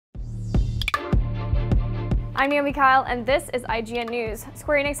I'm Naomi Kyle, and this is IGN News.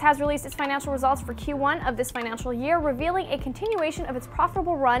 Square Enix has released its financial results for Q1 of this financial year, revealing a continuation of its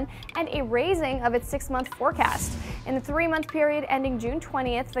profitable run and a raising of its 6-month forecast. In the 3-month period ending June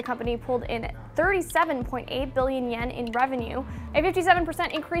 20th, the company pulled in 37.8 billion yen in revenue, a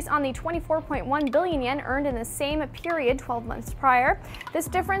 57% increase on the 24.1 billion yen earned in the same period 12 months prior. This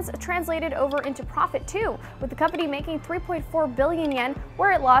difference translated over into profit too, with the company making 3.4 billion yen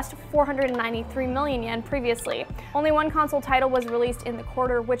where it lost 493 million yen previously. Only one console title was released in the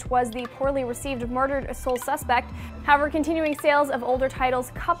quarter, which was the poorly received Murdered Soul Suspect. However, continuing sales of older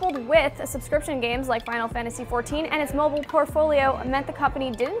titles coupled with subscription games like Final Fantasy XIV and its mobile portfolio meant the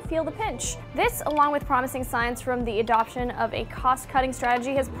company didn't feel the pinch. This, along with promising signs from the adoption of a cost-cutting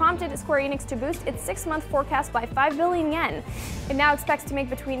strategy, has prompted Square Enix to boost its 6-month forecast by 5 billion yen. It now expects to make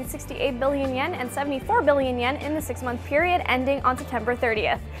between 68 billion yen and 74 billion yen in the 6-month period ending on September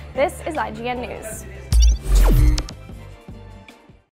 30th. This is IGN News.